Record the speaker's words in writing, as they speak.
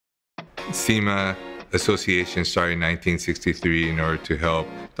SEMA Association started in 1963 in order to help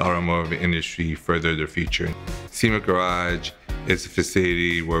the automotive industry further their future. SEMA Garage is a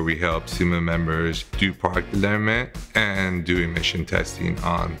facility where we help SEMA members do product development and do emission testing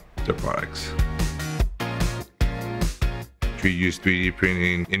on their products. We use 3D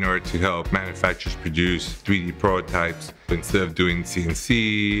printing in order to help manufacturers produce 3D prototypes. Instead of doing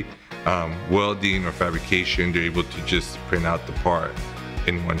CNC, welding or fabrication, they're able to just print out the part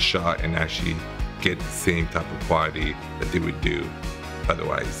in one shot and actually get the same type of quality that they would do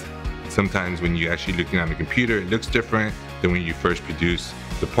otherwise. Sometimes when you're actually looking on the computer, it looks different than when you first produce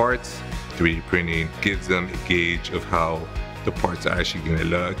the parts. 3D printing gives them a gauge of how the parts are actually going to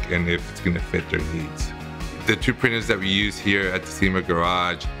look and if it's going to fit their needs. The two printers that we use here at the SEMA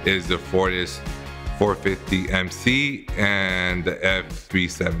Garage is the Fortis 450 MC and the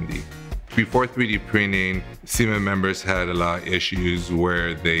F370. Before 3D printing, SEMA members had a lot of issues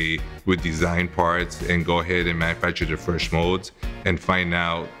where they would design parts and go ahead and manufacture their first molds and find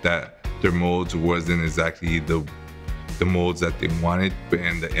out that their molds wasn't exactly the molds that they wanted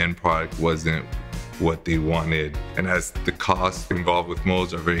and the end product wasn't what they wanted. And as the costs involved with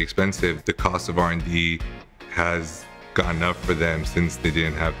molds are very expensive, the cost of R&D has gone up for them since they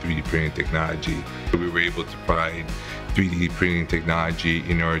didn't have 3D printing technology. We were able to provide 3D printing technology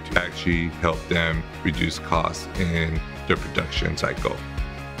in order to actually help them reduce costs in their production cycle.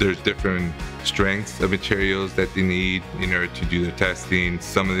 There's different strengths of materials that they need in order to do their testing.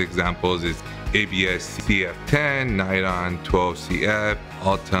 Some of the examples is ABS CF10, Nylon 12CF,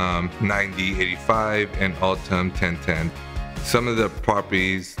 Ultem 9085, and Ultem 1010. Some of the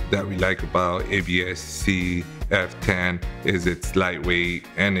properties that we like about ABS CF10 is it's lightweight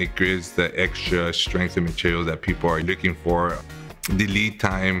and it gives the extra strength of material that people are looking for. The lead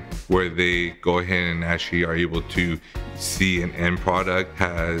time where they go ahead and actually are able to see an end product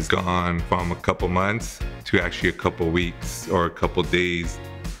has gone from a couple months to actually a couple weeks or a couple days.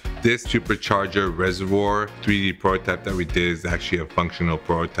 This supercharger reservoir 3D prototype that we did is actually a functional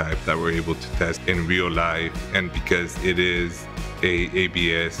prototype that we're able to test in real life, and because it is a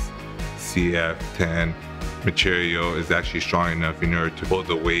ABS CF10 material is actually strong enough in order to hold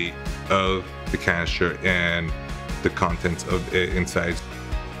the weight of the canister and the contents of it inside.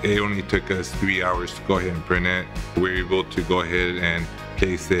 It only took us 3 hours to go ahead and print it. We were able to go ahead and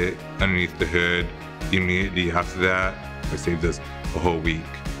place it underneath the hood. Immediately after that, it saved us a whole week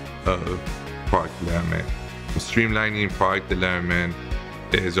of product development. Streamlining product development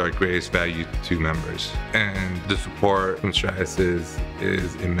is our greatest value to members, and the support from Stratasys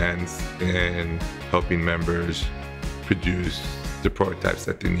is immense in helping members produce the prototypes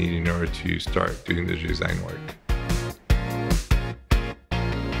that they need in order to start doing the design work.